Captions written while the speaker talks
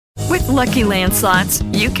Lucky Land Slots,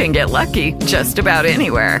 you can get lucky just about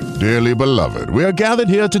anywhere. Dearly beloved, we are gathered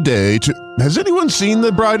here today to... Has anyone seen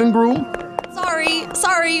the bride and groom?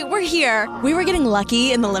 Sorry, we're here. We were getting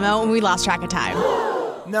lucky in the limo and we lost track of time.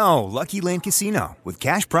 No, Lucky Land Casino, with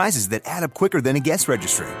cash prizes that add up quicker than a guest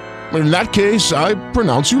registry. In that case, I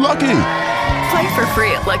pronounce you lucky. Play for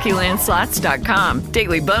free at LuckyLandSlots.com.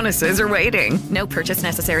 Daily bonuses are waiting. No purchase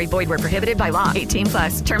necessary. Void where prohibited by law.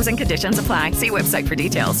 18+. Terms and conditions apply. See website for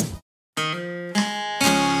details.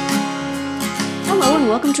 Hello and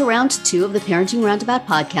welcome to round 2 of the Parenting Roundabout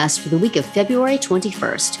podcast for the week of February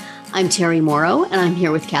 21st. I'm Terry Morrow and I'm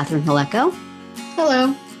here with Catherine Haleko.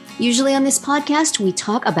 Hello. Usually on this podcast, we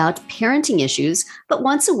talk about parenting issues, but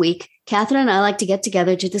once a week, Catherine and I like to get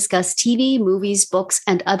together to discuss TV, movies, books,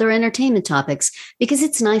 and other entertainment topics because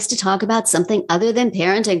it's nice to talk about something other than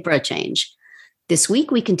parenting for a change. This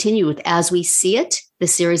week, we continue with As We See It, the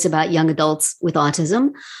series about young adults with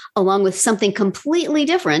autism, along with something completely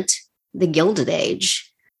different, The Gilded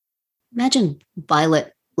Age. Imagine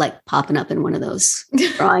Violet popping up in one of those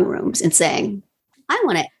drawing rooms and saying, I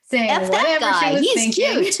want to F that guy. He's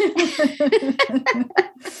cute.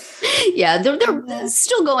 Yeah, they're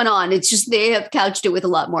still going on. It's just they have couched it with a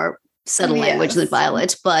lot more subtle language than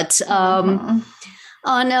Violet. But on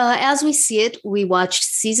As We See It, we watched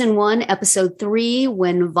season 1, episode 3,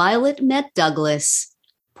 When Violet Met Douglas.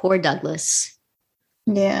 Poor Douglas.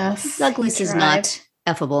 Yes. Douglas is not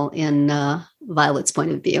effable in Violet's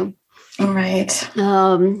point of view. Right.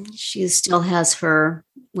 She still has her,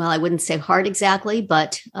 well, I wouldn't say heart exactly,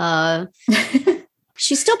 but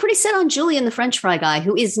she's still pretty set on Julian, the French fry guy,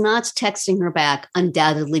 who is not texting her back,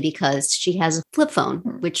 undoubtedly because she has a flip phone,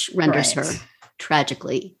 which renders her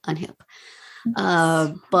tragically unhip.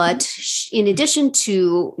 But in addition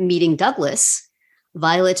to meeting Douglas,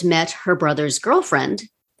 Violet met her brother's girlfriend,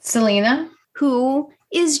 Selena, who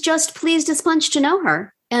is just pleased as punch to know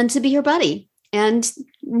her and to be her buddy. And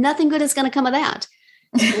nothing good is going to come of that.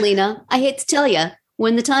 Selena, I hate to tell you,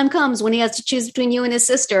 when the time comes when he has to choose between you and his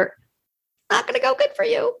sister, not going to go good for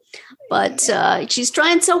you. But she's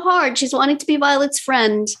trying so hard. She's wanting to be Violet's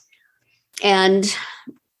friend. And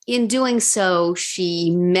in doing so,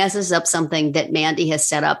 she messes up something that Mandy has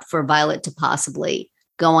set up for Violet to possibly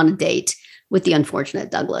go on a date with the unfortunate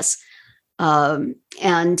Douglas.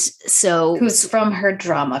 And so who's from her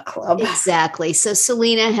drama club. Exactly. So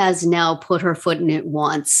Selena has now put her foot in it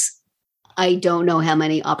once. I don't know how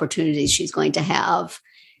many opportunities she's going to have.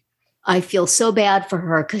 I feel so bad for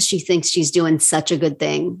her because she thinks she's doing such a good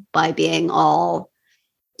thing by being all,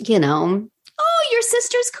 oh, your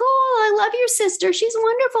sister's cool. I love your sister. She's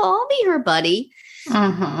wonderful. I'll be her buddy.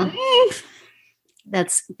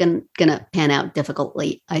 That's going to pan out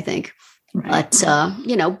difficultly, I think. Right.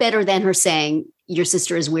 But, better than her saying, your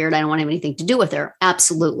sister is weird. I don't want to have anything to do with her.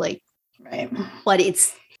 Absolutely. Right. But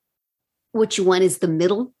what you want is the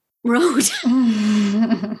middle road.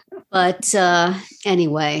 But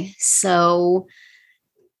anyway, so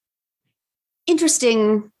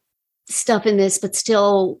interesting stuff in this, but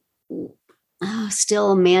still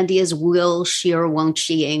Mandy is will she or won't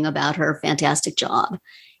sheing about her fantastic job.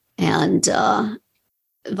 And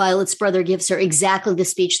Violet's brother gives her exactly the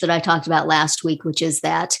speech that I talked about last week, which is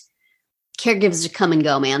that caregivers come and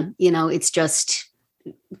go, man. It's just,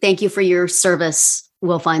 thank you for your service.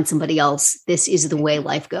 We'll find somebody else. This is the way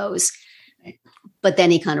life goes. But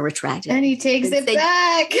then he kind of retracted. And he takes it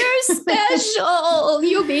back. You're special.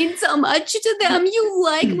 You mean so much to them. You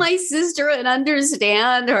like my sister and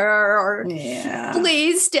understand her. Yeah.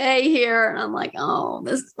 Please stay here. And I'm like, oh,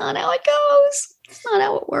 this is not how it goes. It's not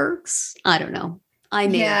how it works. I don't know. I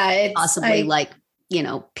may have possibly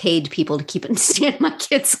paid people to keep and stand my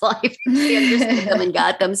kid's life. They understood them and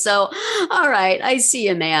got them. So, all right, I see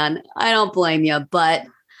you, man. I don't blame you, but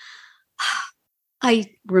I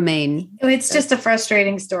remain. It's just a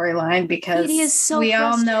frustrating storyline because it is so we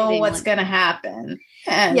all know what's going to happen.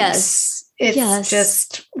 And yes. It's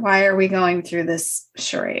just, why are we going through this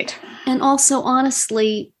charade? And also,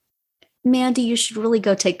 honestly, Mandy, you should really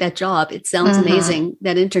go take that job. It sounds amazing,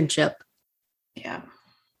 that internship. Yeah.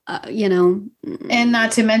 And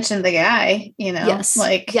not to mention the guy, yes,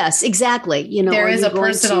 yes, exactly. There is a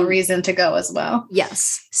personal reason to go as well.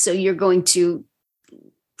 Yes. So you're going to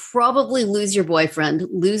probably lose your boyfriend,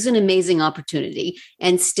 lose an amazing opportunity,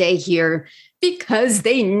 and stay here because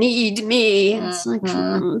they need me. It's like,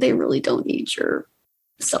 they really don't need your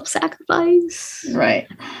self-sacrifice. Right.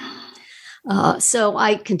 So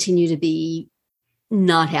I continue to be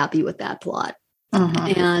not happy with that plot.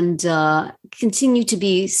 And continue to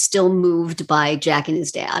be still moved by Jack and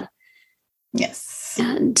his dad. Yes.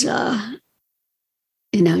 And,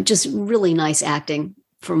 just really nice acting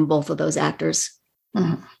from both of those actors.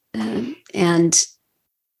 Mhm. And,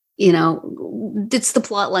 you know, it's the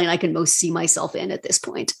plot line I can most see myself in at this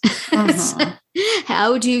point. Mhm.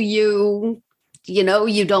 How do you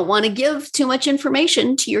you don't want to give too much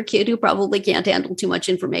information to your kid who probably can't handle too much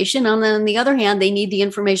information. And then on the other hand, they need the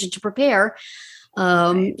information to prepare.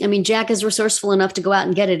 I mean, Jack is resourceful enough to go out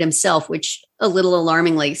and get it himself, which a little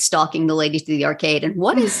alarmingly stalking the lady to the arcade. And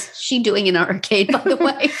what is she doing in an arcade, by the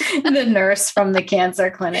way? The nurse from the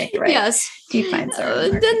cancer clinic, right? Yes. He finds her.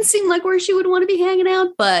 It doesn't seem like where she would want to be hanging out,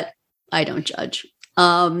 but I don't judge.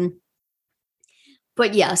 But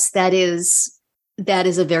yes, that is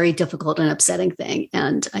a very difficult and upsetting thing.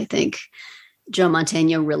 And I think Joe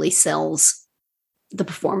Mantegna really sells the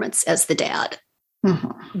performance as the dad,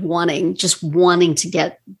 wanting to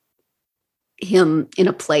get him in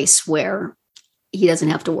a place where he doesn't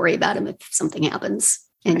have to worry about him if something happens,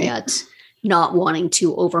 and yet not wanting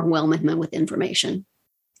to overwhelm him with information.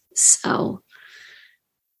 So,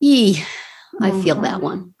 I feel that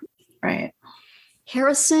one. Right.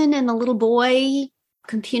 Harrison and the little boy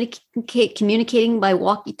communicating by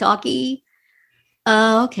walkie-talkie.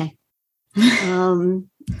 Okay.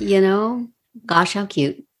 Gosh, how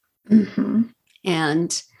cute. Mm-hmm.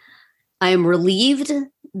 And I am relieved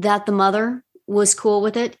that the mother was cool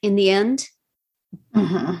with it in the end,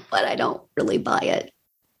 but I don't really buy it.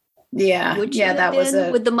 Yeah. Would Yeah, that was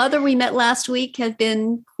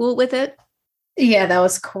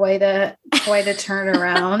quite a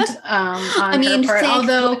turnaround. I mean,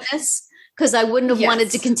 although because I wouldn't have wanted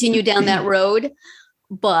to continue down that road,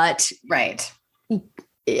 but right,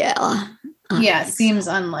 yeah, seems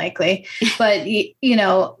unlikely. But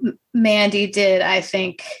Mandy did, I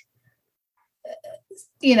think,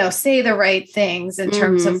 say the right things in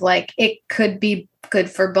terms of like it could be good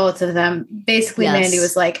for both of them. Basically, Mandy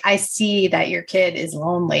was like, "I see that your kid is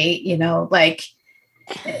lonely," like.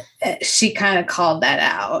 She kind of called that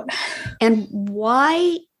out. And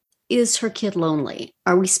why is her kid lonely?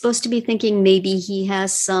 Are we supposed to be thinking maybe he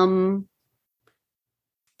has some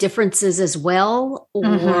differences as well?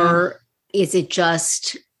 Or is it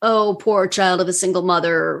just, oh, poor child of a single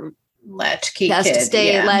mother, latchkey has kid, to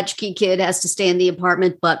stay, latchkey kid has to stay in the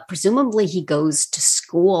apartment, but presumably he goes to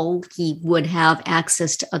school. He would have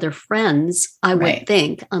access to other friends, I would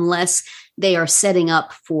think, unless they are setting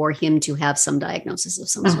up for him to have some diagnosis of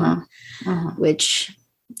some sort, which,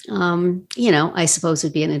 I suppose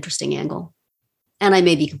would be an interesting angle. And I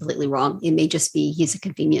may be completely wrong. It may just be he's a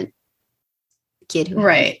convenient kid who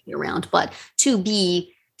has to be around. But to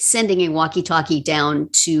be sending a walkie-talkie down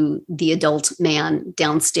to the adult man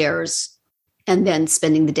downstairs and then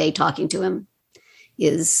spending the day talking to him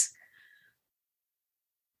is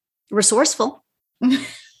resourceful.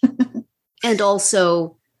 And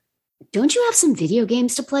also, don't you have some video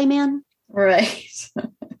games to play, man? Right.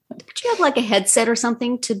 Don't you have like a headset or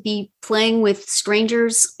something to be playing with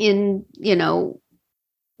strangers in,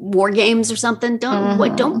 war games or something?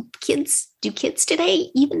 Do kids today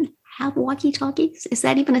even have walkie-talkies? Is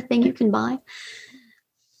that even a thing you can buy?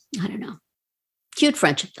 I don't know. Cute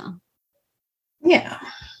friendship, though. Yeah.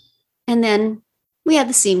 And then we have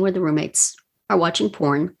the scene where the roommates are watching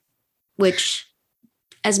porn, which,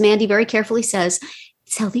 as Mandy very carefully says,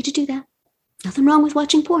 it's healthy to do that. Nothing wrong with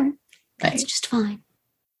watching porn. That's just fine.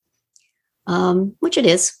 Which it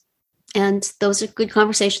is. And those are good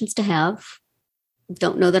conversations to have.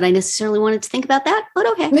 Don't know that I necessarily wanted to think about that, but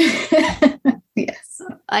okay. Yes.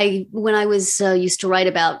 When I was used to write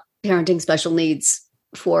about parenting special needs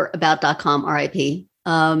for about.com, RIP,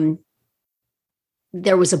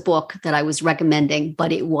 there was a book that I was recommending,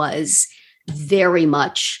 but it was very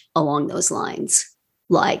much along those lines.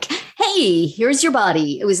 Like, hey, here's your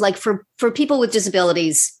body. It was like for people with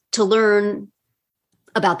disabilities to learn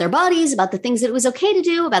about their bodies, about the things that it was okay to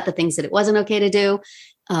do, about the things that it wasn't okay to do.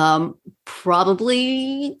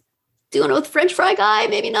 Probably doing it with French fry guy,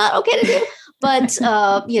 maybe not okay to do. But,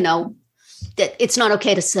 that it's not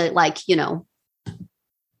okay to say, like,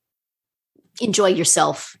 enjoy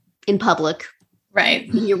yourself in public. Right.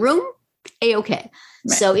 In your room, A-okay.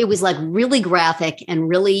 Right. So it was like really graphic and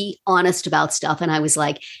really honest about stuff. And I was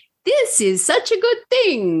like, this is such a good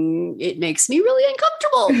thing. It makes me really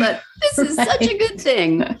uncomfortable, but this is such a good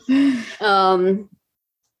thing.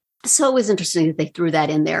 So it was interesting that they threw that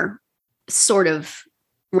in there sort of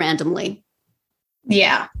randomly.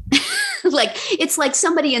 Yeah. Like, it's like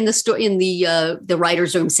somebody in the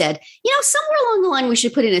writer's room said, somewhere along the line, we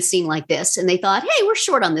should put in a scene like this. And they thought, hey, we're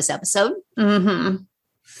short on this episode. Mm-hmm.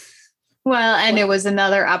 Well, and it was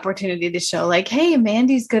another opportunity to show like, hey,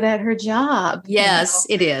 Mandy's good at her job. Yes,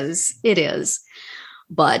 it is. It is.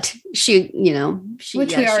 but she,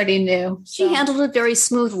 which we already knew. She handled it very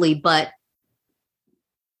smoothly, but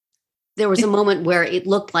there was a moment where it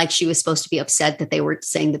looked like she was supposed to be upset that they were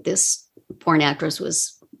saying that this porn actress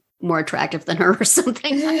was more attractive than her or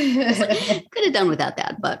something. Could have done without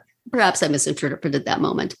that, but perhaps I misinterpreted that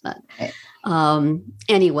moment. But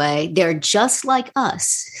anyway, they're just like us.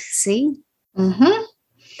 See? Mm-hmm.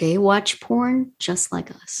 They watch porn just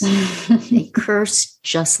like us. They curse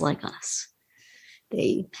just like us.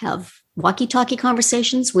 They have walkie-talkie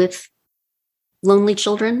conversations with lonely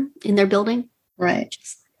children in their building. Right.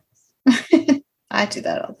 I do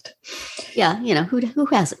that all the time. Yeah, who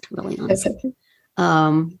hasn't really, honestly.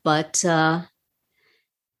 But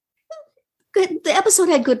good. The episode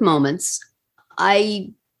had good moments.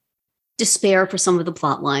 I despair for some of the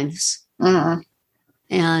plot lines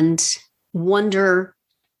and wonder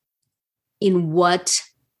in what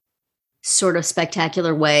sort of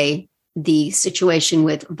spectacular way the situation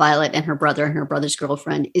with Violet and her brother's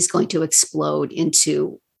girlfriend is going to explode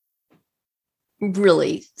into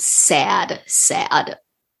really sad,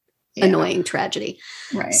 annoying tragedy.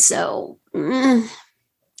 Right. So, I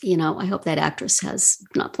hope that actress has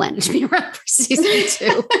not planned to be around for season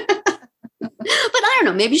 2. But I don't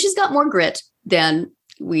know. Maybe she's got more grit than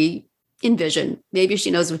we envision. Maybe she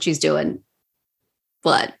knows what she's doing.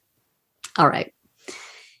 But all right.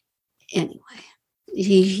 Anyway,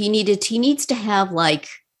 he needs to have like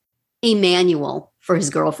a manual for his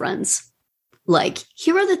girlfriends. Like,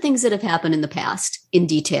 here are the things that have happened in the past in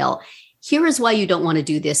detail. Here is why you don't want to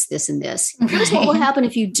do this, this, and this. Here's what will happen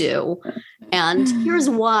if you do. And here's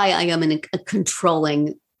why I am a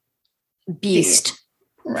controlling beast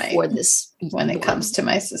for this. When it comes to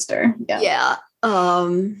my sister. Yeah. Yeah.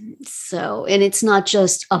 So, and it's not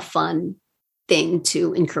just a fun thing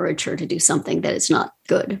to encourage her to do something that is not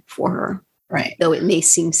good for her. Right. Though it may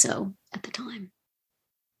seem so at the time.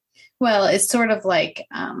 Well, it's sort of like,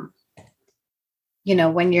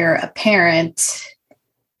 when you're a parent,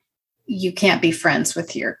 you can't be friends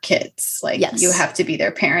with your kids. Like, you have to be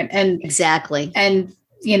their parent. And exactly. And,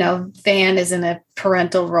 Van is in a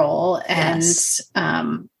parental role, and,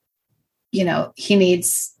 he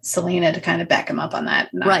needs Selena to kind of back him up on that.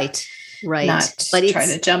 Right. Not but try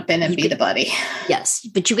to jump in and be the buddy. Yes.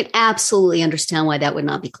 But you could absolutely understand why that would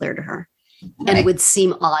not be clear to her. Right. And it would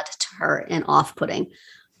seem odd to her and off-putting.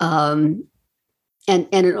 And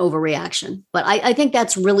an overreaction. But I think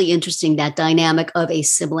that's really interesting, that dynamic of a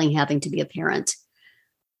sibling having to be a parent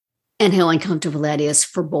and how uncomfortable that is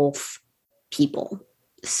for both people.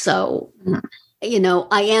 So,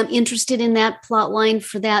 I am interested in that plot line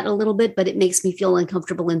for that a little bit, but it makes me feel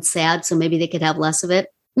uncomfortable and sad. So maybe they could have less of it.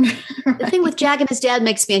 Right. The thing with Jack and his dad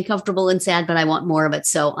makes me uncomfortable and sad, but I want more of it.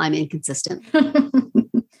 So I'm inconsistent.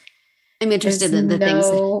 I'm interested in the things.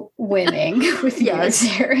 Winning with yes.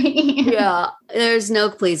 Yeah, there's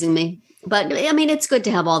no pleasing me. But I mean, it's good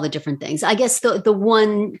to have all the different things. I guess the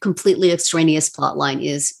one completely extraneous plot line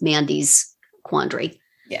is Mandy's quandary.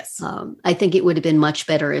 Yes. I think it would have been much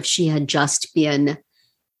better if she had just been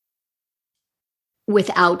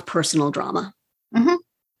without personal drama. Mm-hmm.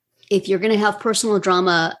 If you're going to have personal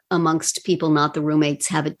drama amongst people, not the roommates,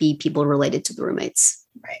 have it be people related to the roommates.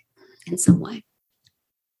 Right. In some way.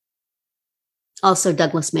 Also,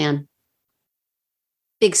 Douglas Mann.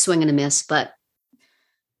 Big swing and a miss, but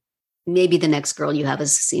maybe the next girl you have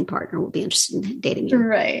as a scene partner will be interested in dating you.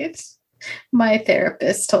 Right. My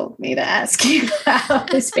therapist told me to ask you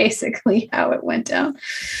that is basically how it went down.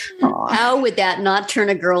 Aww. How would that not turn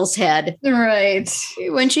a girl's head? Right.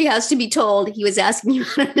 When she has to be told he was asking you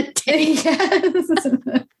on a date. Yes.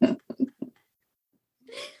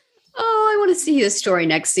 Oh, I want to see his story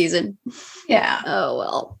next season. Yeah. Oh,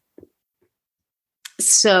 well.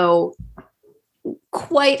 So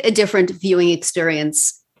quite a different viewing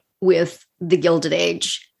experience with The Gilded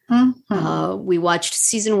Age. Mm-hmm. We watched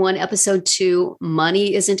season 1, episode 2,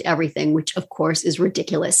 Money Isn't Everything, which of course is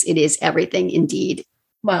ridiculous. It is everything indeed.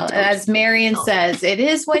 Well, as Marion says, it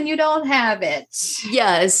is when you don't have it.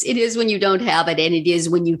 Yes, it is when you don't have it. And it is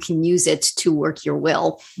when you can use it to work your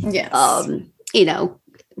will. Yes.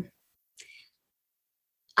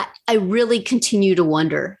 I really continue to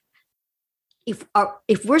wonder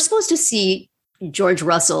if we're supposed to see George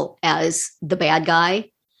Russell as the bad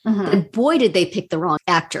guy, then boy, did they pick the wrong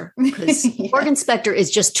actor, because Morgan Spector is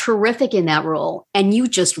just terrific in that role. And you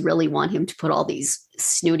just really want him to put all these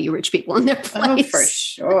snooty rich people in their place. Oh, for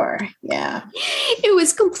sure. Yeah. It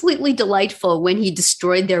was completely delightful when he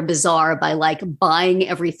destroyed their bazaar by buying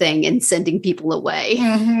everything and sending people away.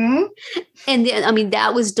 Mm-hmm. And then,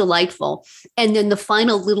 that was delightful. And then the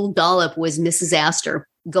final little dollop was Mrs. Astor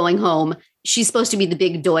going home she's supposed to be the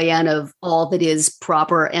big doyen of all that is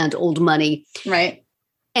proper and old money. Right.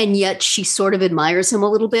 And yet she sort of admires him a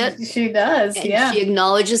little bit. She does. And yeah. she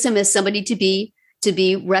acknowledges him as somebody to be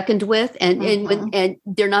reckoned with. And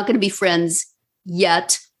they're not going to be friends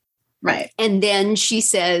yet. Right. And then she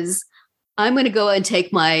says, I'm going to go and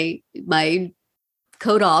take my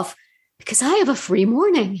coat off because I have a free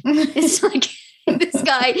morning. It's like this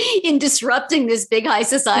guy, in disrupting this big high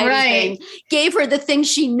society thing, gave her the thing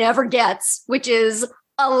she never gets, which is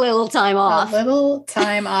a little time off. A little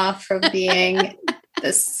time off from being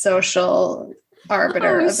the social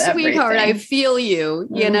arbiter of sweetheart, everything. I feel you,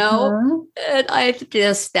 you know? And I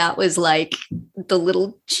just, that was like the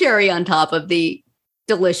little cherry on top of the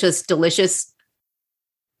delicious, delicious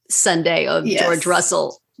sundae of George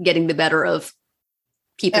Russell getting the better of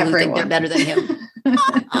people who think they're better than him.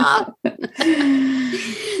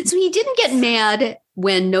 So he didn't get mad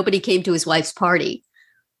when nobody came to his wife's party,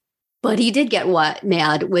 but he did get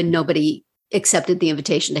mad when nobody accepted the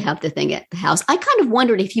invitation to have the thing at the house. I kind of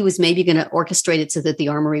wondered if he was maybe going to orchestrate it so that the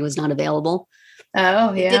armory was not available.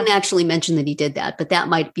 Oh, yeah. He didn't actually mention that he did that, but that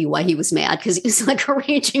might be why he was mad, because he was like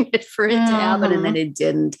arranging it for it to happen and then it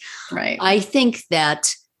didn't. Right. I think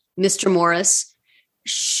that Mr. Morris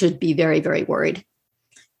should be very, very worried.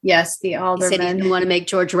 Yes, the alderman. He said he didn't want to make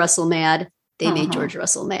George Russell mad. They made George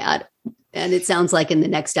Russell mad. And it sounds like in the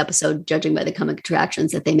next episode, judging by the comic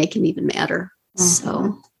attractions, that they make him even madder.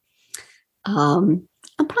 So probably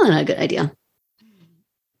not a good idea.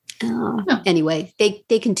 Anyway,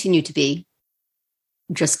 they continue to be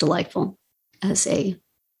just delightful as a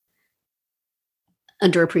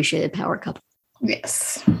underappreciated power couple.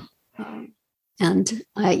 Yes. And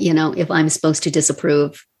I, if I'm supposed to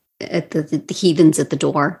disapprove at the heathens at the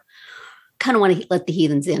door, kind of want to let the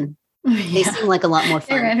heathens in. They seem like a lot more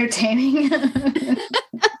fun. They're entertaining.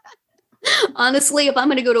 Honestly, if I'm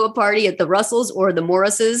going to go to a party at the Russells or the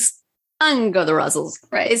Morrises, I'm going to go to the Russells.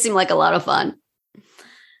 Right. They seem like a lot of fun.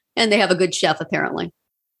 And they have a good chef, apparently.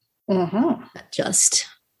 Just,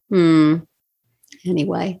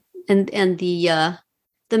 anyway. And the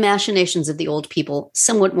machinations of the old people,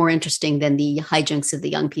 somewhat more interesting than the hijinks of the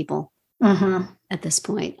young people at this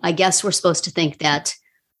point. I guess we're supposed to think that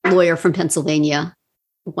lawyer from Pennsylvania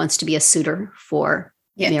wants to be a suitor for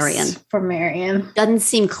Marion. For Marion. Doesn't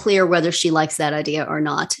seem clear whether she likes that idea or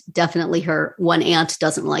not. Definitely her one aunt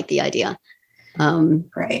doesn't like the idea.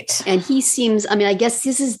 Right. And he seems, I guess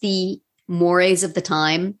this is the mores of the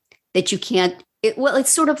time that you can't,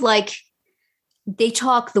 it's sort of like they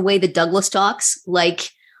talk the way that Douglas talks,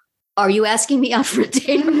 like, are you asking me out for a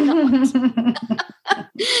date or not?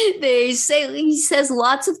 He says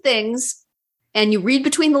lots of things. And you read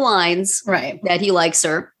between the lines that he likes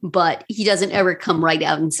her, but he doesn't ever come right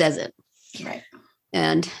out and says it. Right.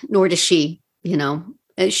 And nor does she,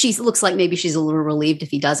 she looks like maybe she's a little relieved if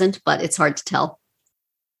he doesn't, but it's hard to tell.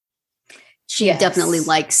 She definitely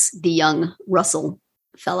likes the young Russell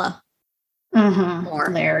fella more.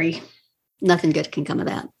 Larry. Nothing good can come of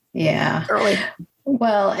that. Yeah. Early.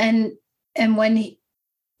 Well, and when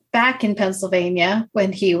back in Pennsylvania,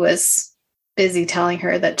 when he was busy telling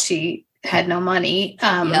her that she had no money.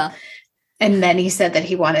 And then he said that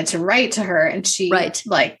he wanted to write to her, and she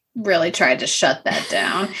really tried to shut that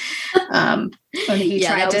down. When he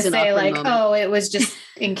tried to say like, moment. Oh, it was just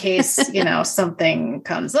in case, something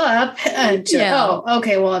comes up. And oh,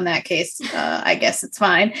 okay. Well, in that case, I guess it's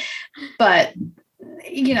fine. But,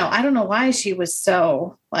 I don't know why she was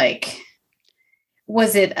so like,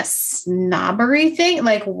 was it a snobbery thing?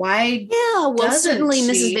 Like, why? Yeah, well, certainly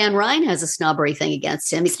Mrs. Van Ryn has a snobbery thing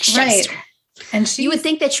against him. Right. And you would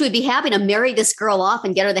think that she would be happy to marry this girl off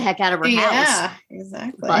and get her the heck out of her house. Yeah,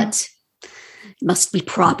 exactly. But it must be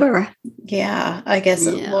proper. Yeah, I guess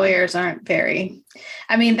lawyers aren't very.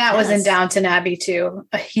 That was in Downton Abbey too.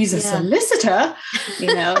 He's a solicitor,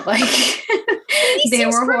 like they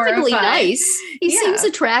were perfectly nice. He seems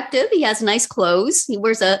attractive. He has nice clothes. He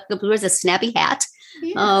wears a snappy hat.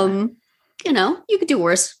 Yeah. You could do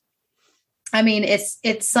worse.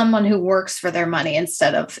 It's someone who works for their money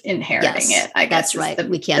instead of inheriting it. I guess that's right.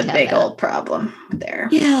 We can't have big that. Old problem there.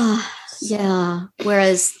 Yeah. Yeah.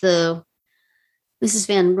 Whereas the Mrs.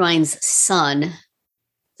 Van Ryn's son,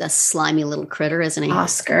 the slimy little critter, isn't he?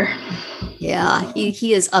 Oscar. Yeah.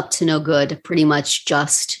 He is up to no good pretty much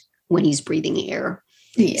just when he's breathing air.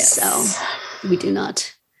 Yes. So we do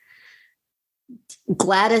not.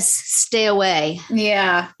 Gladys, stay away.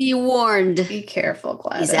 Yeah. Be warned. Be careful,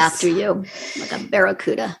 Gladys. He's after you like a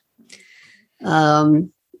barracuda.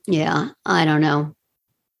 Yeah, I don't know.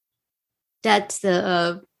 That's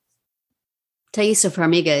the Thaisa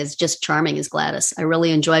Farmiga is just charming as Gladys. I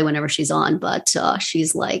really enjoy whenever she's on, but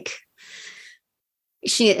she's like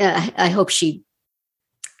I hope she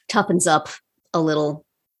toughens up a little.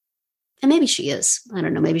 And maybe she is. I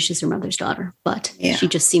don't know. Maybe she's her mother's daughter, but she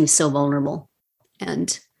just seems so vulnerable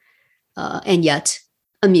and yet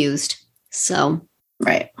amused. So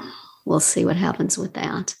we'll see what happens with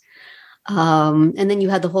that. And then you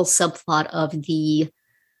had the whole subplot of the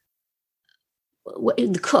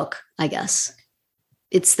cook, I guess.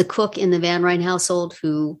 It's the cook in the Van Ryn household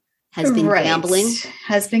who has been gambling.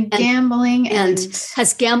 And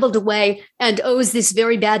has gambled away and owes this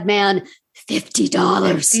very bad man $50.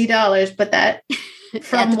 $50, but that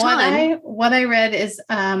from what I read is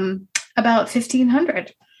about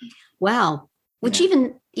 $1,500. Wow. Which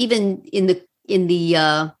even in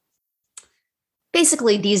the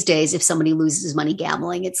basically these days, if somebody loses money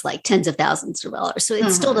gambling, it's like tens of thousands of dollars. So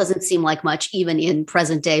it still doesn't seem like much, even in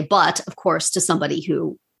present day. But of course, to somebody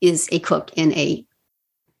who is a cook in a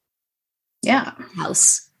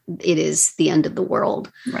house, it is the end of the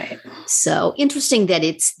world. Right. So interesting that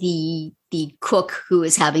it's the cook who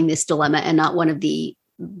is having this dilemma and not one of the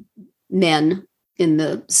men in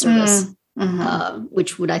the service,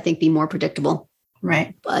 which would, I think, be more predictable.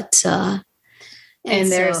 Right. But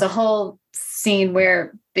and there's a whole scene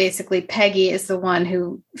where basically Peggy is the one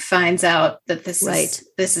who finds out that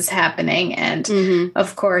this is happening. And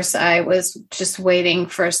of course, I was just waiting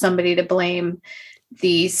for somebody to blame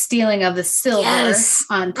the stealing of the silver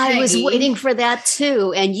on Peggy. I was waiting for that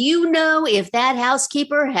too. And if that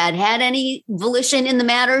housekeeper had any volition in the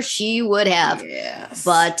matter, she would have. Yes.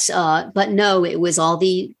 But no, it was all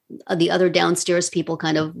the other downstairs people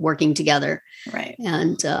kind of working together. Right.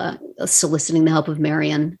 And soliciting the help of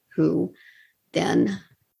Marion, who then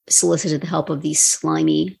solicited the help of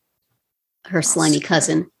slimy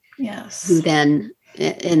cousin. Yes. Who then,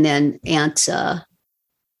 and then Aunt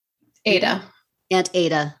Ada. Aunt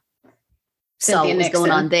Ada saw what was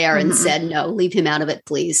going on there and said, no, leave him out of it,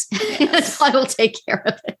 please. Yes. I will take care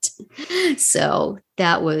of it. So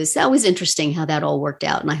that was interesting how that all worked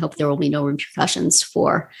out. And I hope there will be no repercussions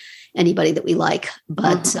for anybody that we like.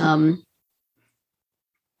 But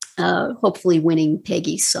hopefully winning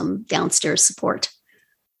Peggy some downstairs support.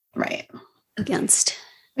 Right. Against.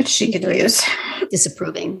 Which she could use.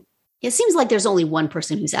 Disapproving. It seems like there's only one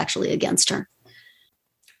person who's actually against her.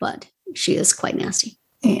 But she is quite nasty.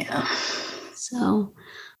 Yeah. So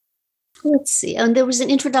let's see. And there was an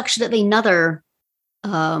introduction of another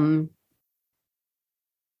woman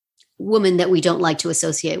that we don't like to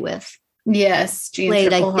associate with. Yes, Jean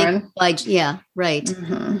Triplehorn. Right.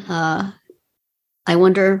 I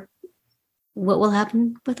wonder what will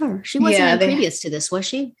happen with her. She wasn't previous to this, was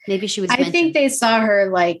she? Maybe she was. I think they saw her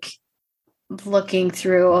like looking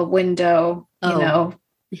through a window,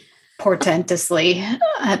 portentously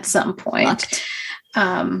at some point.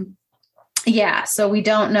 So we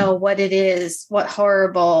don't know what it is, what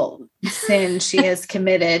horrible sin she has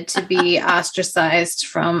committed to be ostracized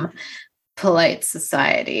from polite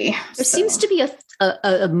society. There seems to be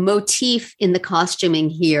a motif in the costuming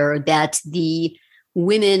here that the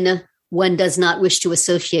women one does not wish to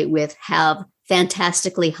associate with have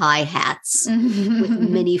fantastically high hats with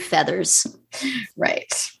many feathers.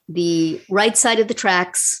 Right. The right side of the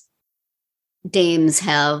tracks, dames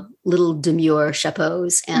have little demure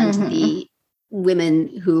chapeaus, and the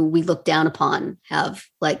women who we look down upon have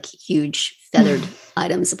like huge feathered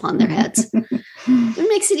items upon their heads. It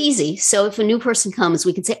makes it easy. So if a new person comes,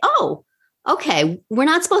 we can say, oh, okay, we're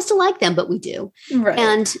not supposed to like them, but we do. Right.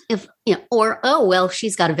 And if, oh, well,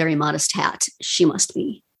 she's got a very modest hat. She must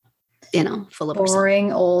be, full of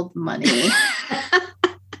boring old money.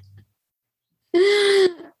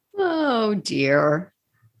 Oh dear.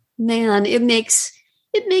 Man, it makes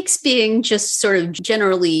being just sort of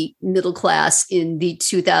generally middle class in the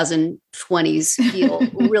 2020s feel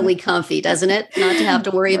really comfy, doesn't it? Not to have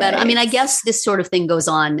to worry about it. I mean, I guess this sort of thing goes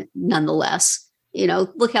on nonetheless.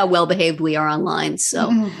 Look how well behaved we are online. So,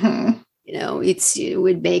 it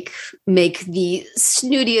would make the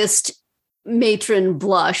snootiest matron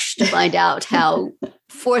blush to find out how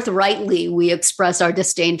forthrightly we express our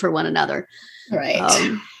disdain for one another.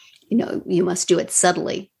 Right. You must do it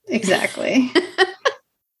subtly. Exactly.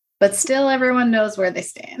 But still, everyone knows where they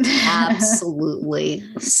stand. Absolutely.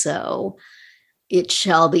 So it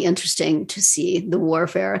shall be interesting to see the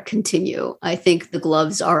warfare continue. I think the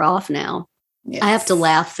gloves are off now. Yes. I have to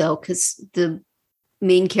laugh, though, because the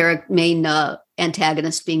main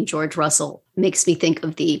antagonist being George Russell makes me think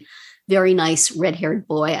of the very nice red-haired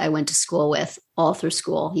boy I went to school with all through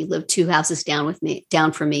school. He lived 2 houses down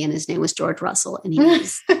from me, and his name was George Russell. And he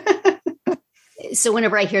was... So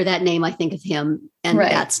whenever I hear that name, I think of him, and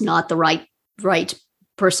that's not the right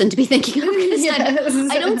person to be thinking of, because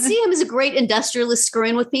I don't see him as a great industrialist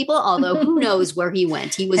screwing with people, although who knows where he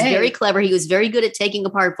went. He was very clever. He was very good at taking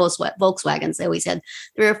apart Volkswagens. They always had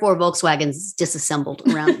 3 or 4 Volkswagens disassembled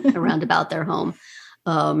around about their home.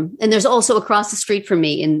 And there's also across the street from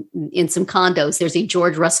me in some condos, there's a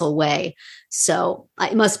George Russell Way. So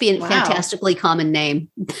it must be a fantastically common name.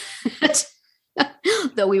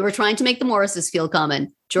 Though we were trying to make the Morrises feel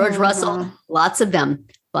common. George Russell, lots of them,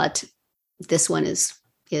 but this one is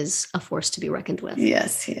a force to be reckoned with.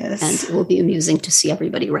 Yes, he is. And it will be amusing to see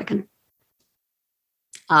everybody reckon.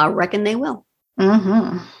 I reckon they will.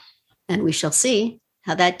 Mm-hmm. And we shall see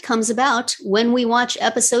how that comes about when we watch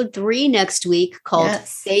episode 3 next week called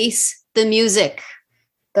Face the Music.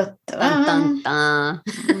 Dun, dun, dun.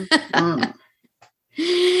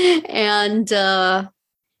 And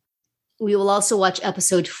we will also watch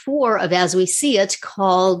episode 4 of As We See It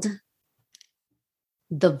called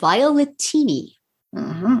The Violetini.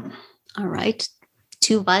 Mm-hmm. All right.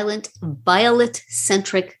 2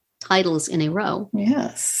 Violet-centric titles in a row.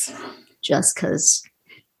 Yes. Just because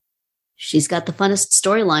she's got the funnest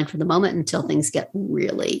storyline for the moment until things get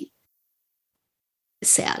really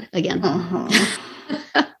sad again.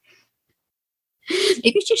 Mm-hmm.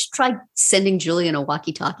 Maybe she should try sending Julian a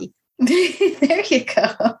walkie-talkie. There you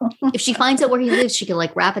go. If she finds out where he lives, she can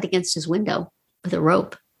wrap it against his window with a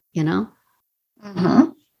rope, Mm-hmm.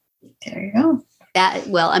 There you go.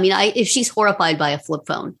 If she's horrified by a flip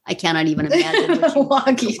phone, I cannot even imagine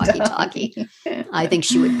walkie-talkie. I think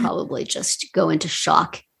she would probably just go into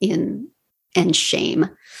shock and shame.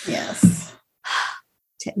 Yes.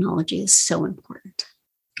 Technology is so important.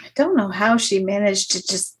 I don't know how she managed to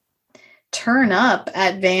just turn up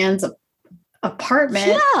at Van's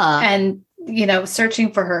apartment and,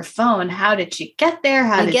 searching for her phone. How did she get there?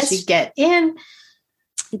 How did she get in?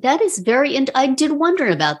 That is I did wonder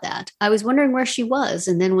about that. I was wondering where she was.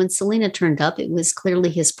 And then when Selena turned up, it was clearly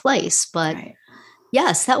his place. But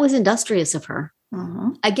yes, that was industrious of her.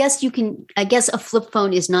 Mm-hmm. I guess a flip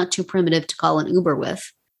phone is not too primitive to call an Uber with.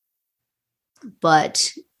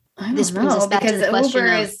 But this brings us back to the question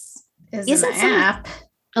Uber of, is an app.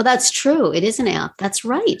 Oh, that's true. It is an app. That's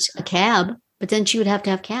right. A cab. But then she would have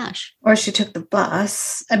to have cash. Or she took the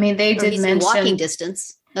bus. I mean, they did mention walking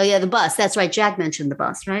distance. Oh, yeah, the bus. That's right. Jack mentioned the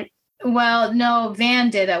bus, right? Well, no,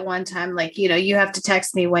 Van did at one time. You have to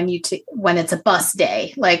text me when when it's a bus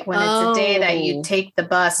day, when it's a day that you take the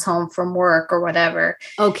bus home from work or whatever.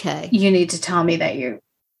 Okay, you need to tell me that you're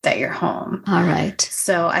home. All right.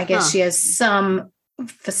 So I guess she has some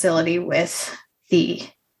facility with the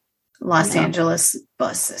Los Angeles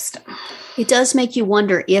bus system. It does make you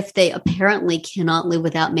wonder if they apparently cannot live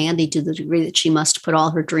without Mandy to the degree that she must put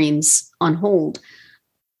all her dreams on hold.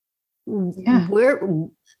 Yeah. Where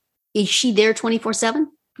is she there 24/7?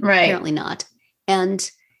 Right. Apparently not. And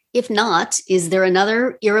if not, is there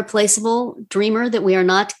another irreplaceable dreamer that we are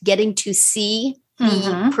not getting to see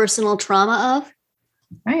the personal trauma of?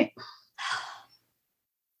 Right.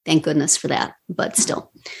 Thank goodness for that. But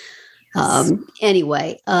still. Yes.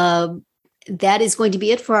 Anyway, that is going to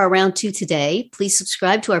be it for our round 2 today. Please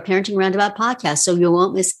subscribe to our Parenting Roundabout podcast so you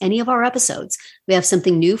won't miss any of our episodes. We have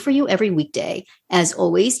something new for you every weekday. As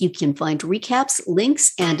always, you can find recaps,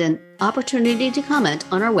 links, and an opportunity to comment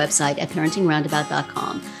on our website at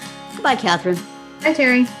parentingroundabout.com. Goodbye, Catherine. Bye,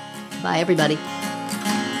 Terry. Bye, everybody.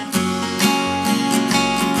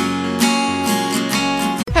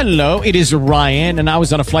 Hello, it is Ryan, and I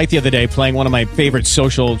was on a flight the other day playing one of my favorite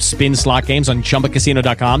social spin slot games on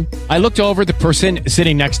ChumbaCasino.com. I looked over at the person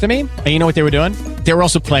sitting next to me, and you know what they were doing? They were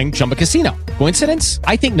also playing Chumba Casino. Coincidence?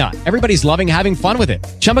 I think not. Everybody's loving having fun with it.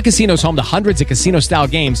 Chumba Casino is home to hundreds of casino-style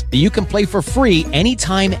games that you can play for free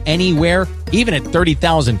anytime, anywhere, even at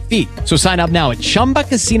 30,000 feet. So sign up now at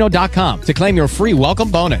ChumbaCasino.com to claim your free welcome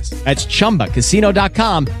bonus. That's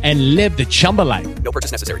ChumbaCasino.com and live the Chumba life. No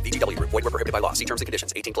purchase necessary. VGW. Void where prohibited by law. See terms and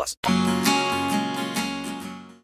conditions. 18+.